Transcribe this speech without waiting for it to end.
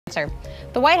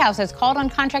The White House has called on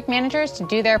contract managers to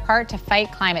do their part to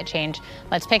fight climate change.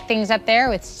 Let's pick things up there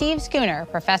with Steve Schooner,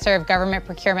 professor of government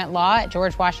procurement law at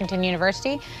George Washington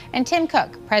University, and Tim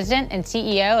Cook, president and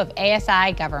CEO of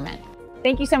ASI Government.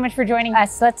 Thank you so much for joining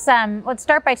us. Let's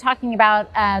start by talking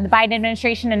about the Biden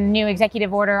administration and the new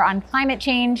executive order on climate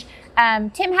change.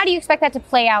 Tim, how do you expect that to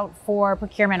play out for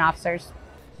procurement officers?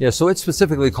 Yeah, so it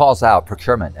specifically calls out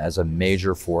procurement as a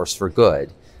major force for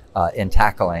good in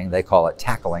tackling, they call it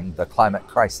tackling the climate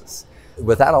crisis.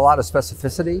 Without a lot of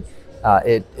specificity,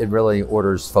 it really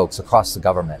orders folks across the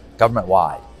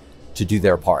government-wide, to do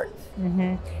their part.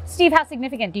 Mm-hmm. Steve, how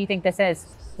significant do you think this is?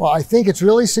 Well, I think it's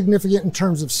really significant in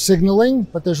terms of signaling,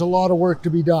 but there's a lot of work to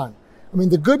be done. I mean,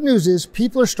 the good news is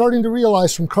people are starting to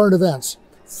realize from current events,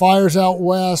 fires out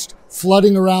west,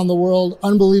 flooding around the world,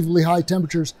 unbelievably high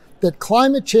temperatures, that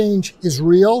climate change is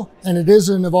real and it is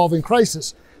an evolving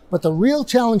crisis. But the real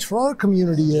challenge for our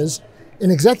community is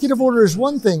an executive order is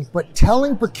one thing, but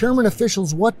telling procurement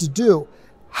officials what to do,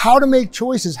 how to make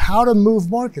choices, how to move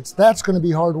markets, that's going to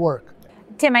be hard work.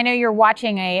 Tim, I know you're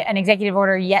watching an executive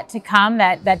order yet to come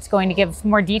that's going to give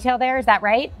more detail there. Is that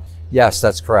right? Yes,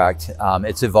 that's correct.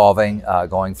 It's evolving,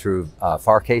 going through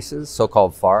FAR cases,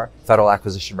 so-called FAR, Federal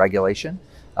Acquisition Regulation,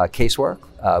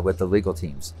 casework with the legal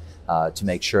teams to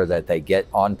make sure that they get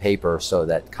on paper so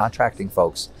that contracting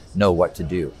folks know what to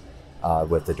do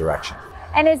with the direction.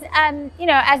 And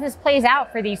as this plays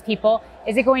out for these people,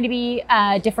 is it going to be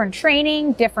different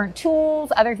training, different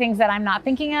tools, other things that I'm not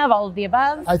thinking of, all of the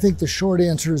above? I think the short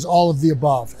answer is all of the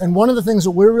above. And one of the things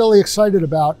that we're really excited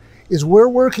about is we're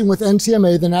working with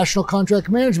NCMA, the National Contract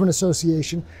Management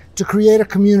Association, to create a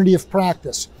community of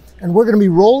practice. And we're going to be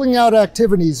rolling out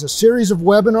activities, a series of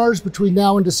webinars between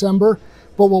now and December.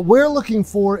 But what we're looking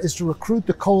for is to recruit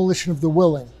the coalition of the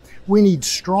willing. We need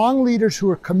strong leaders who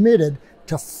are committed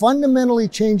to fundamentally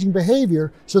changing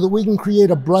behavior so that we can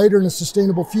create a brighter and a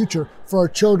sustainable future for our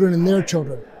children and their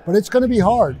children. But it's going to be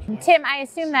hard. Tim, I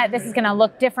assume that this is going to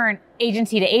look different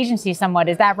agency to agency somewhat.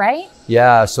 Is that right?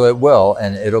 Yeah, so it will,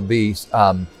 and it'll be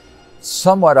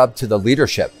somewhat up to the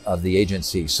leadership of the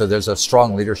agency. So there's a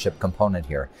strong leadership component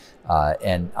here.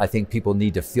 And I think people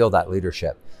need to feel that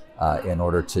leadership in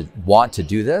order to want to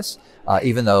do this,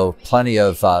 even though plenty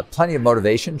of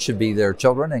motivation should be their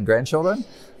children and grandchildren,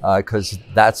 because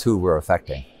that's who we're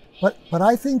affecting. But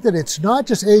I think that it's not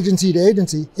just agency to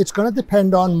agency, it's going to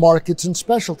depend on markets and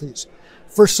specialties.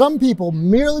 For some people,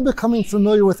 merely becoming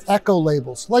familiar with eco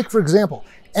labels, like for example,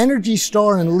 Energy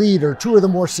Star and LEED are two of the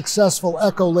more successful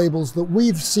eco labels that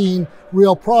we've seen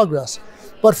real progress.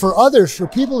 But for others, for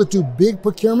people that do big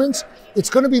procurements, it's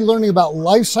going to be learning about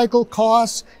life cycle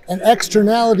costs and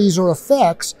externalities or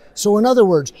effects. So in other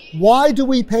words, why do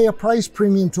we pay a price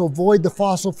premium to avoid the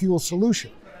fossil fuel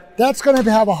solution? That's going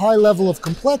to have a high level of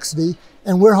complexity,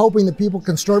 and we're hoping that people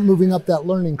can start moving up that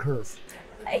learning curve.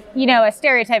 You know, a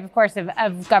stereotype, of course,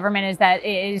 of government is that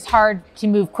it is hard to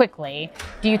move quickly.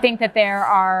 Do you think that there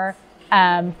are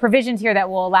provisions here that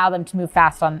will allow them to move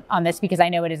fast on this? Because I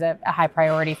know it is a high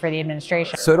priority for the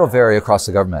administration. So it'll vary across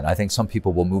the government. I think some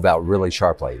people will move out really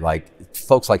sharply, like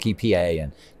folks like EPA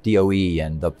and DOE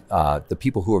and the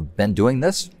people who have been doing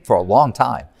this for a long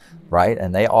time, right?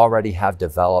 And they already have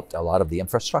developed a lot of the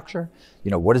infrastructure.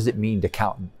 You know, what does it mean to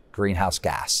count greenhouse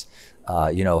gas?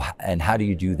 And how do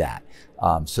you do that?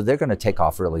 So they're going to take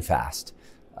off really fast.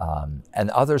 And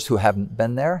others who haven't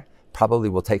been there probably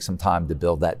will take some time to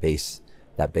build that base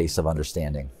of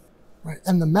understanding. Right.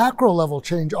 And the macro level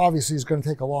change obviously is going to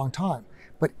take a long time.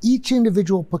 But each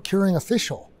individual procuring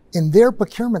official, in their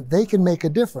procurement, they can make a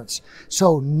difference.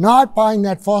 So not buying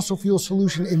that fossil fuel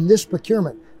solution in this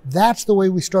procurement, that's the way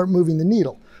we start moving the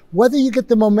needle. Whether you get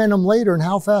the momentum later and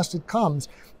how fast it comes,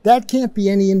 that can't be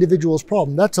any individual's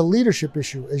problem. That's a leadership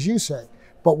issue, as you say.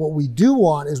 But what we do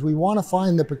want is we want to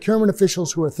find the procurement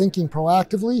officials who are thinking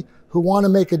proactively, who want to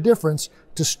make a difference,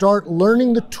 to start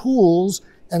learning the tools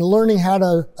and learning how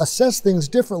to assess things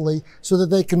differently so that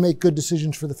they can make good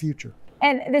decisions for the future.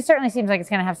 And this certainly seems like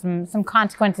it's going to have some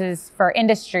consequences for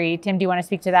industry. Tim, do you want to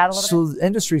speak to that a little bit? So the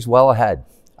industry's well ahead.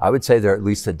 I would say they're at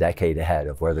least a decade ahead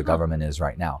of where the government is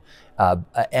right now.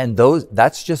 And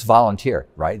that's just volunteer,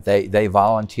 right? They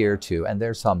volunteer to, and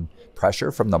there's some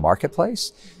pressure from the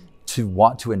marketplace to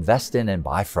want to invest in and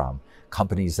buy from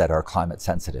companies that are climate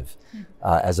sensitive,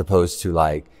 as opposed to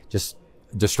like just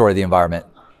destroy the environment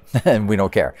and we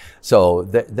don't care. So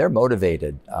they're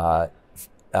motivated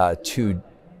to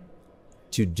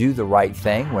do the right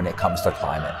thing when it comes to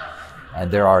climate,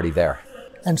 and they're already there.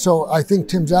 And so I think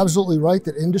Tim's absolutely right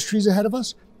that industry's ahead of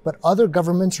us, but other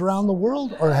governments around the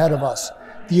world are ahead of us.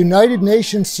 The United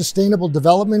Nations Sustainable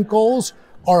Development Goals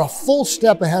are a full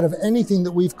step ahead of anything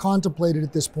that we've contemplated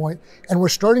at this point, and we're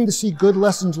starting to see good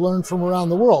lessons learned from around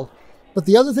the world. But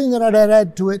the other thing that I'd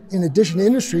add to it, in addition to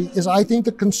industry, is I think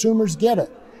the consumers get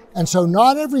it. And so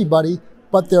not everybody,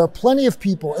 but there are plenty of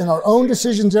people in our own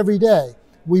decisions every day.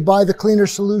 We buy the cleaner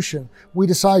solution. We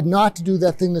decide not to do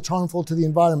that thing that's harmful to the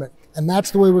environment. And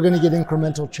that's the way we're going to get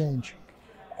incremental change.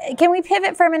 Can we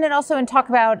pivot for a minute also and talk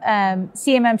about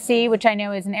CMMC, which I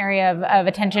know is an area of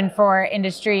attention for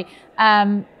industry.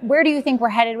 Where do you think we're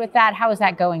headed with that? How is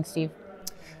that going, Steve?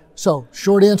 So,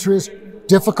 short answer is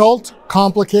difficult,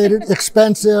 complicated,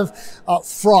 expensive,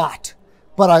 fraught.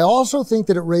 But I also think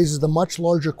that it raises the much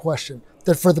larger question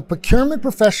that for the procurement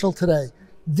professional today,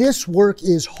 this work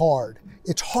is hard.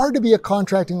 It's hard to be a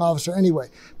contracting officer anyway,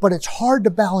 but it's hard to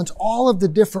balance all of the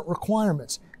different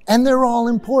requirements, and they're all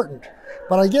important.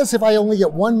 But I guess if I only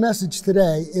get one message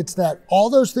today, it's that all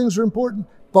those things are important,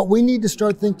 but we need to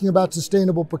start thinking about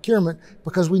sustainable procurement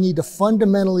because we need to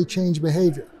fundamentally change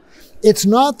behavior. It's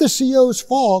not the CEO's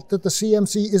fault that the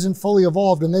CMC isn't fully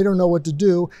evolved and they don't know what to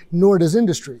do, nor does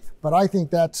industry. But I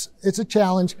think it's a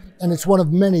challenge, and it's one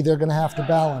of many they're going to have to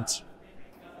balance.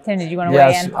 Tim, did you want to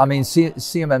weigh in? Yes, I mean,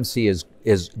 CMMC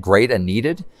is great and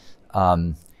needed.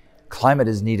 Climate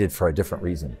is needed for a different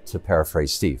reason, to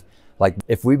paraphrase Steve. Like,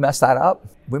 if we mess that up,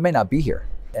 we may not be here.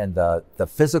 And the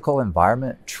physical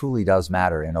environment truly does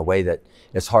matter in a way that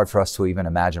it's hard for us to even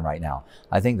imagine right now.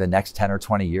 I think the next 10 or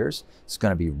 20 years is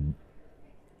going to be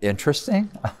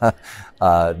interesting,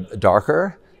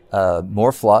 darker,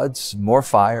 more floods, more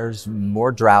fires,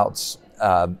 more droughts,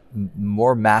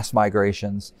 more mass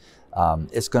migrations.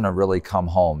 It's going to really come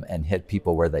home and hit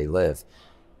people where they live,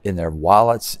 in their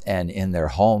wallets and in their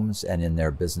homes and in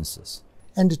their businesses.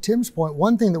 And to Tim's point,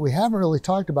 one thing that we haven't really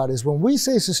talked about is when we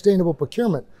say sustainable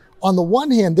procurement, on the one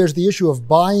hand, there's the issue of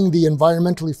buying the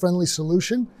environmentally friendly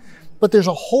solution, but there's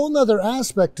a whole nother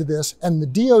aspect to this, and the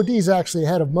DoD is actually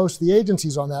ahead of most of the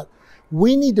agencies on that.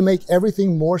 We need to make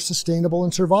everything more sustainable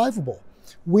and survivable.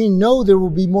 We know there will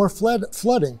be more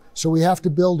flooding, so we have to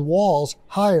build walls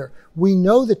higher. We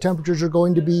know that temperatures are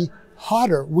going to be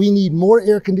hotter. We need more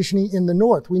air conditioning in the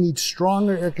north. We need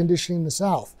stronger air conditioning in the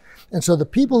south. And so the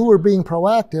people who are being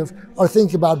proactive are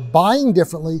thinking about buying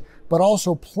differently, but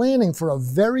also planning for a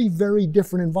very, very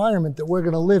different environment that we're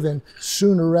going to live in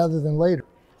sooner rather than later.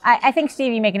 I think,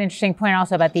 Steve, you make an interesting point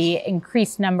also about the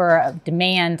increased number of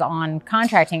demands on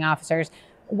contracting officers.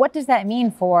 What does that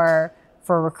mean for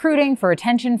recruiting, for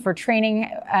retention, for training?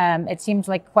 It seems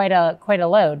like quite a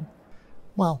load.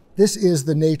 Well, this is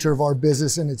the nature of our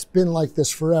business, and it's been like this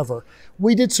forever.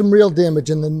 We did some real damage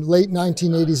in the late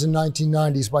 1980s and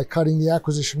 1990s by cutting the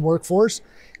acquisition workforce,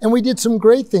 and we did some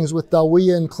great things with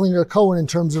Dalwea and Klinger Cohen in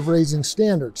terms of raising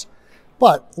standards.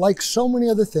 But like so many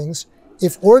other things,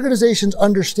 if organizations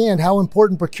understand how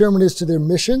important procurement is to their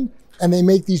mission and they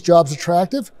make these jobs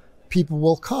attractive, people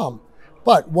will come.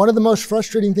 But one of the most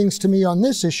frustrating things to me on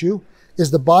this issue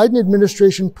is the Biden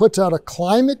administration puts out a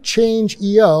climate change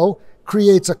EO,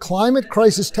 creates a climate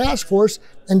crisis task force,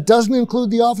 and doesn't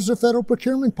include the Office of Federal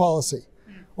Procurement Policy.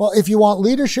 Well, if you want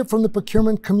leadership from the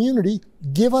procurement community,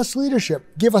 give us leadership.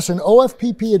 Give us an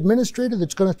OFPP administrator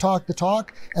that's going to talk the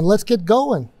talk, and let's get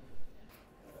going.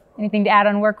 Anything to add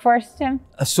on workforce, Tim?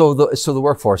 So the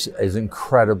workforce is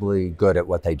incredibly good at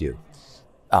what they do.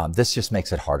 This just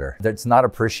makes it harder. It's not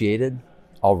appreciated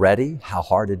already how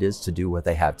hard it is to do what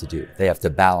they have to do. They have to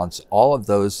balance all of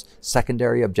those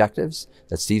secondary objectives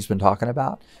that Steve's been talking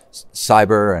about,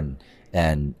 cyber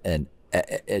and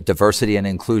diversity and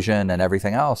inclusion and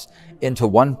everything else, into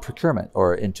one procurement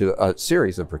or into a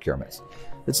series of procurements.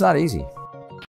 It's not easy.